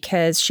them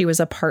because she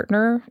was a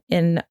partner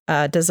in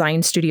a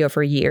design studio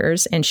for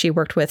years, and she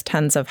worked with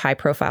tons of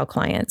high-profile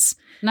clients.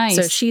 Nice.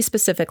 So she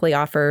specifically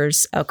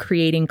offers a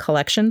creating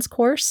collections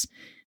course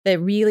that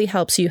really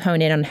helps you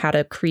hone in on how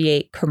to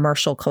create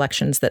commercial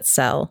collections that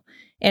sell.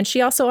 And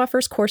she also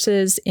offers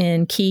courses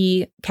in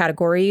key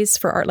categories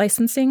for art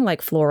licensing,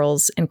 like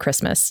florals and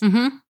Christmas.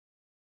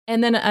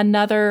 And then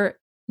another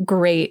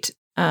great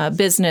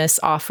business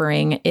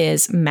offering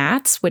is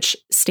MATS, which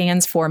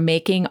stands for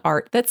Making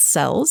Art That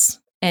Sells.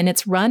 And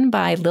it's run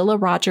by Lilla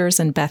Rogers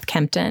and Beth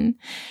Kempton.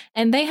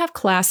 And they have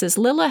classes.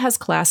 Lilla has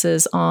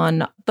classes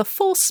on the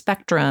full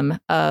spectrum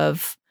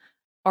of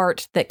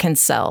art that can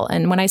sell.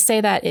 And when I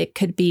say that, it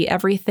could be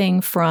everything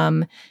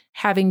from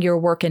having your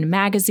work in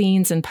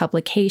magazines and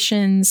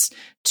publications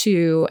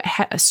to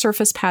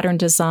surface pattern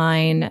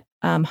design,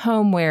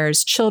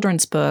 homewares,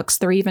 children's books.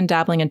 They're even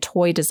dabbling in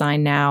toy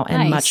design now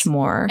and much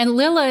more. And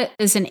Lilla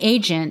is an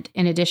agent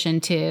in addition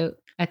to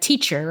a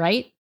teacher,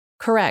 right?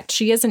 Correct.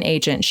 She is an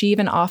agent. She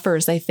even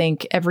offers, I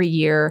think, every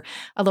year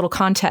a little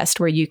contest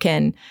where you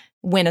can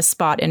win a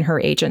spot in her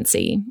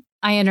agency.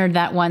 I entered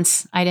that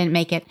once. I didn't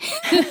make it.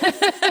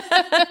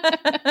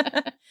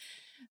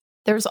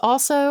 There's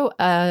also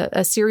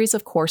a series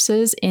of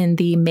courses in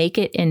the Make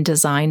It in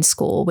Design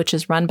School, which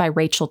is run by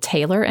Rachel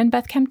Taylor in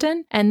Beth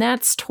Kempton. And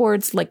that's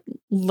towards like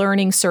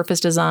learning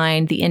surface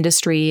design, the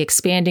industry,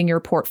 expanding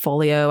your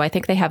portfolio. I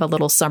think they have a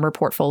little summer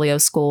portfolio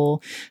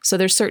school. So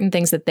there's certain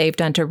things that they've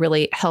done to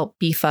really help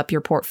beef up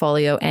your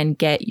portfolio and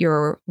get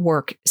your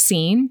work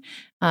seen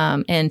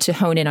and to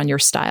hone in on your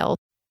style.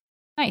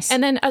 Nice.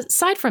 And then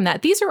aside from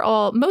that,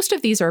 most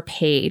of these are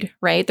paid,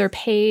 right? They're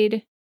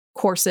paid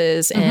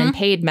courses and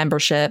paid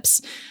memberships.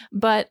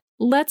 But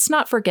let's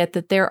not forget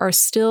that there are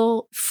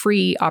still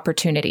free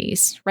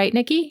opportunities, right,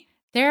 Nikki?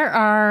 There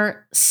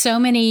are so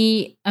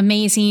many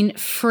amazing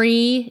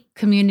free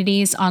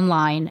communities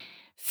online.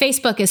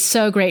 Facebook is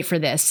so great for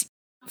this.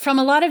 From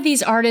a lot of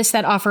these artists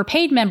that offer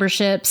paid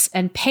memberships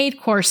and paid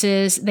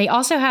courses, they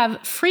also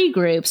have free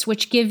groups,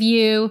 which give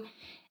you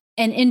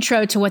an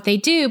intro to what they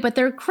do, but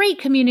they're great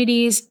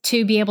communities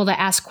to be able to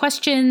ask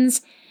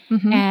questions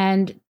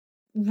and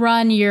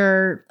run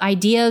your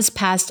ideas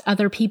past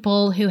other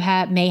people who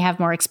may have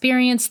more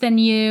experience than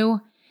you.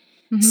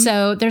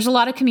 So there's a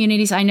lot of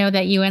communities. I know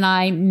that you and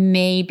I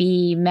may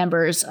be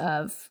members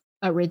of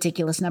a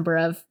ridiculous number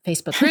of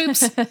Facebook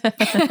groups.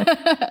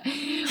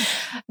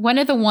 One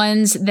of the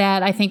ones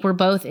that I think we're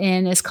both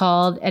in is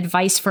called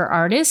Advice for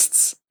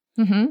Artists,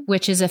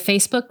 which is a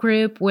Facebook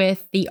group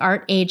with the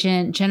art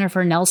agent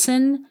Jennifer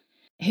Nelson,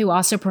 who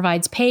also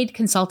provides paid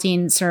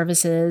consulting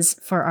services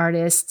for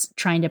artists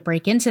trying to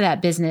break into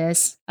that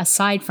business,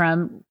 aside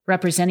from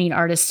representing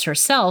artists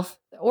herself.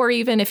 Or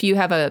even if you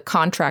have a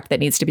contract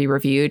that needs to be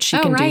reviewed, she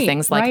can do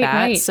things like that.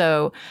 Right.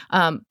 So,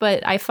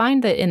 but I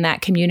find that in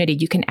that community,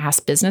 you can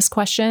ask business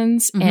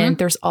questions and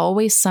there's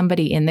always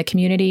somebody in the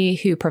community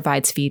who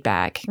provides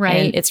feedback. Right.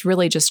 And it's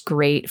really just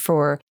great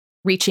for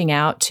reaching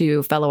out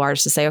to fellow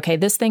artists to say, okay,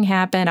 this thing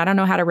happened. I don't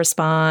know how to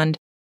respond.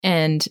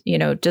 And,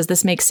 does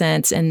this make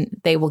sense? And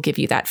they will give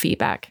you that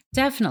feedback.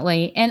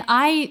 Definitely. And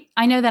I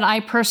know that I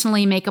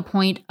personally make a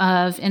point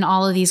of, in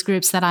all of these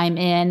groups that I'm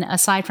in,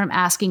 aside from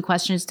asking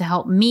questions to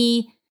help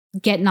me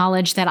get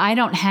knowledge that I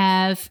don't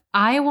have,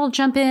 I will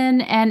jump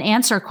in and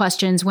answer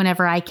questions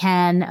whenever I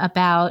can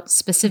about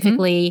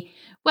specifically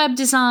web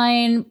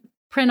design,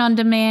 print on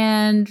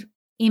demand,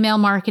 email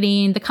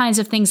marketing, the kinds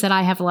of things that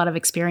I have a lot of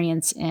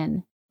experience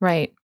in.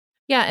 Right.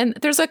 Yeah, and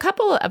there's a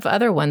couple of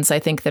other ones I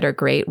think that are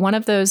great. One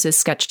of those is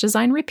Sketch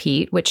Design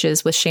Repeat, which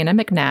is with Shana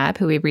McNabb,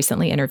 who we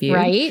recently interviewed.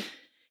 Right.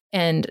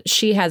 And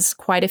she has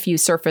quite a few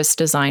surface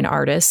design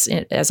artists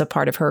as a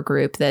part of her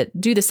group that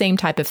do the same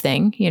type of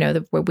thing,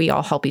 where we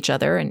all help each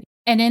other. And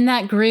in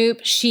that group,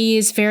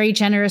 she's very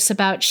generous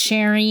about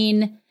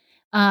sharing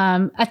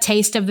a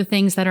taste of the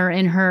things that are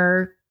in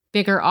her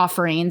bigger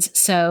offerings.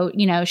 So,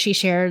 she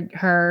shared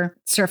her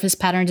surface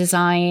pattern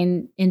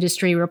design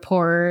industry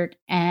report,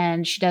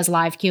 and she does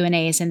live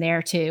Q&As in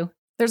there too.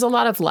 There's a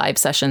lot of live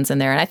sessions in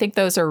there. And I think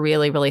those are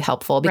really, really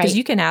helpful because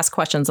you can ask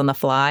questions on the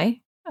fly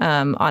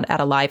at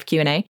a live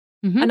Q&A.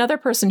 Another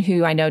person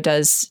who I know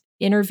has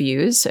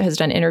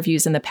done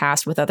interviews in the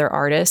past with other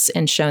artists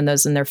and shown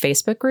those in their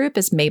Facebook group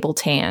is Mabel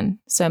Tan.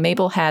 So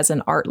Mabel has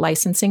an art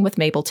licensing with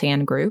Mabel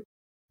Tan Group.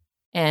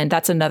 And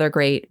that's another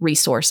great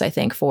resource, I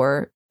think,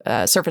 for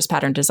surface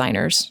pattern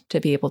designers to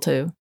be able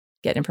to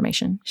get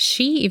information.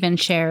 She even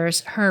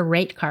shares her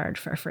rate card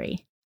for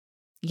free.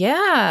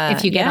 Yeah.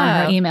 If you get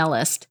on her email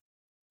list.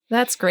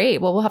 That's great.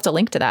 Well, we'll have to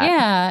link to that.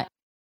 Yeah.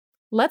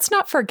 Let's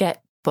not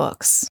forget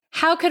books.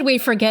 How could we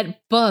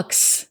forget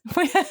books?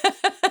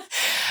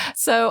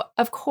 So,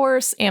 of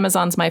course,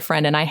 Amazon's my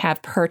friend, and I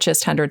have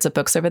purchased hundreds of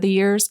books over the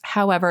years.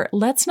 However,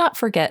 let's not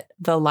forget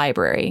the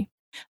library.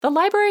 The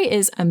library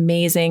is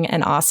amazing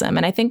and awesome.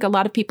 And I think a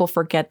lot of people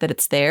forget that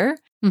it's there.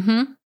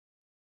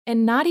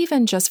 And not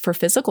even just for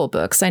physical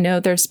books. I know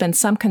there's been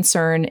some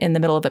concern in the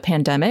middle of a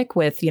pandemic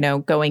with,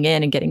 going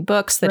in and getting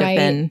books that have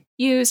been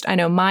used. I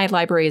know my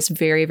library is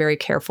very, very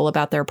careful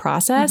about their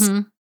process,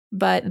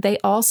 but they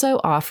also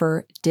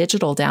offer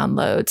digital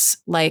downloads,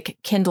 like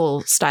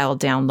Kindle style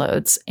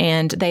downloads.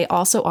 And they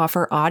also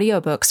offer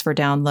audiobooks for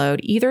download,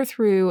 either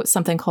through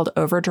something called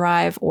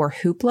Overdrive or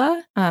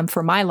Hoopla.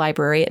 For my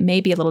library, it may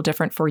be a little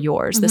different for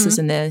yours. This is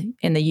in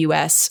the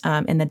US,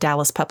 in the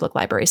Dallas Public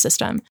Library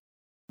system.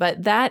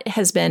 But that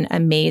has been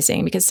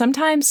amazing because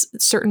sometimes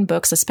certain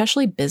books,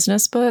 especially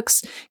business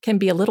books, can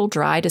be a little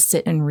dry to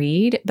sit and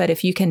read. But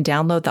if you can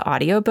download the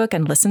audiobook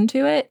and listen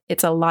to it,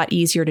 it's a lot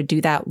easier to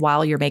do that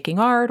while you're making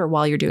art or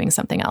while you're doing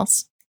something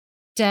else.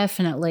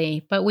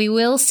 Definitely. But we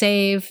will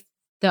save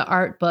the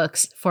art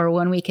books for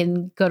when we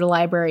can go to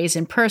libraries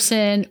in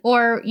person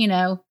or,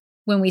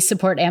 when we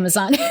support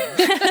Amazon.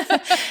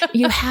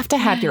 You have to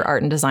have your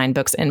art and design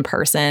books in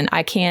person.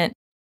 I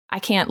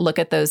can't look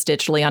at those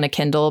digitally on a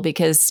Kindle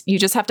because you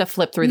just have to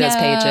flip through those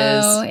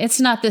pages. No, it's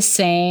not the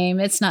same.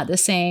 It's not the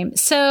same.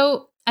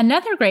 So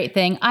another great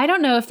thing, I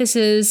don't know if this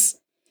is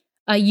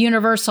a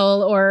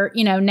universal or,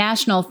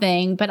 national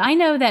thing, but I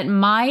know that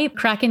my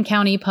Kraken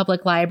County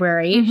Public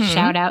Library,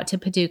 shout out to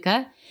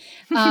Paducah,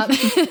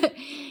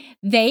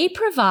 they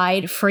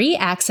provide free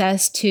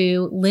access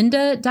to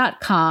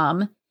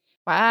lynda.com.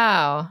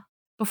 Wow.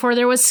 before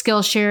there was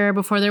Skillshare,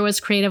 before there was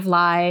Creative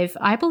Live.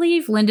 I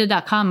believe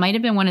lynda.com might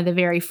have been one of the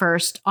very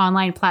first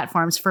online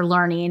platforms for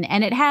learning.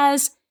 And it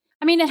has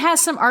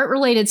some art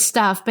related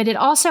stuff, but it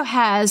also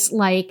has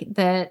like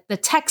the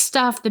tech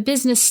stuff, the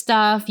business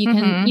stuff. You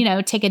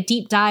can, take a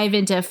deep dive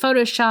into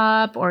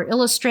Photoshop or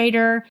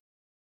Illustrator.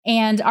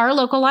 And our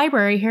local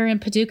library here in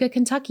Paducah,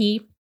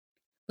 Kentucky,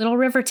 little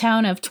river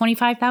town of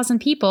 25,000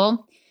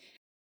 people,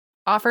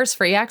 offers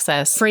free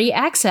access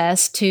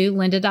to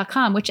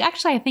lynda.com, which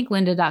actually I think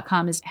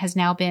lynda.com has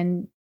now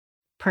been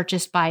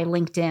purchased by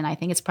LinkedIn. I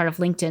think it's part of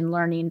LinkedIn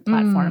Learning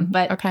platform.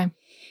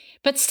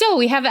 But still,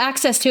 we have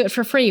access to it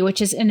for free,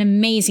 which is an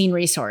amazing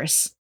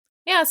resource.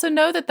 Yeah, so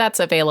know that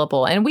that's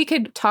available. And we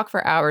could talk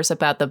for hours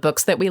about the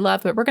books that we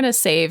love, but we're going to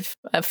save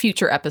a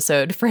future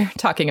episode for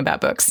talking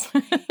about books.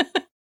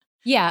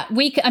 Yeah,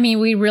 we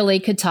really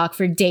could talk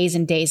for days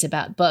and days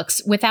about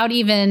books without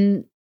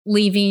even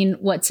leaving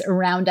what's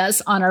around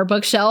us on our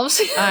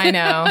bookshelves. I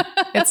know.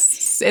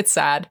 It's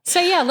sad.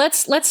 So yeah,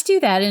 let's do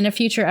that in a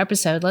future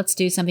episode. Let's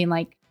do something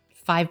like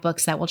 5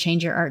 books that will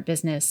change your art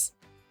business.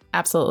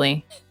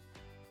 Absolutely.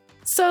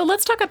 So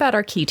let's talk about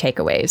our key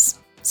takeaways.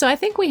 So I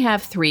think we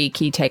have 3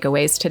 key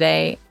takeaways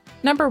today.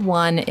 Number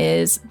 1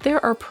 is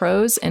there are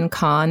pros and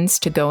cons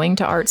to going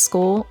to art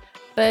school,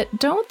 but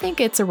don't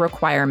think it's a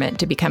requirement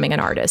to becoming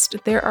an artist.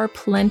 There are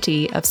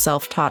plenty of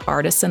self-taught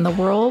artists in the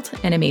world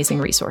and amazing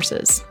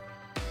resources.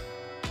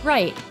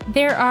 Right.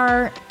 There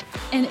are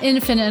an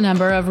infinite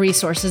number of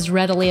resources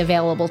readily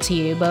available to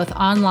you, both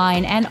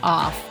online and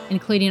off,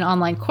 including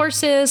online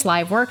courses,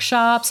 live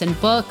workshops,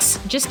 and books,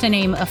 just to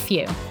name a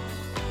few.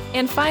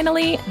 And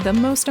finally, the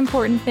most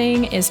important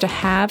thing is to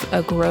have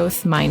a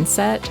growth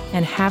mindset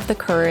and have the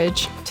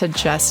courage to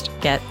just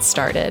get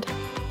started.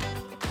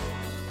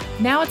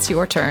 Now it's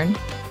your turn.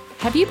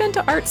 Have you been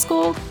to art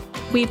school?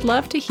 We'd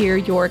love to hear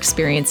your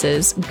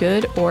experiences,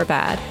 good or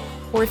bad.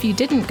 Or if you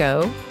didn't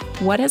go,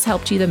 what has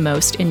helped you the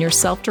most in your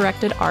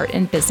self-directed art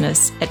and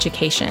business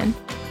education?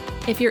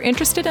 If you're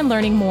interested in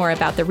learning more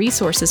about the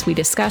resources we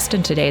discussed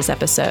in today's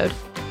episode,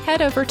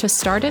 head over to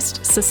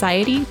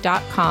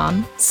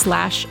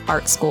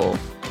StardustSociety.com/artschool,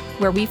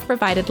 where we've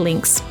provided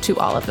links to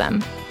all of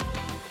them.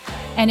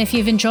 And if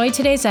you've enjoyed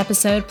today's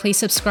episode, please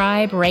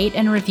subscribe, rate,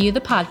 and review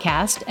the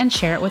podcast and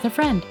share it with a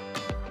friend.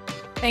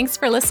 Thanks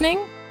for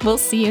listening. We'll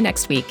see you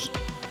next week.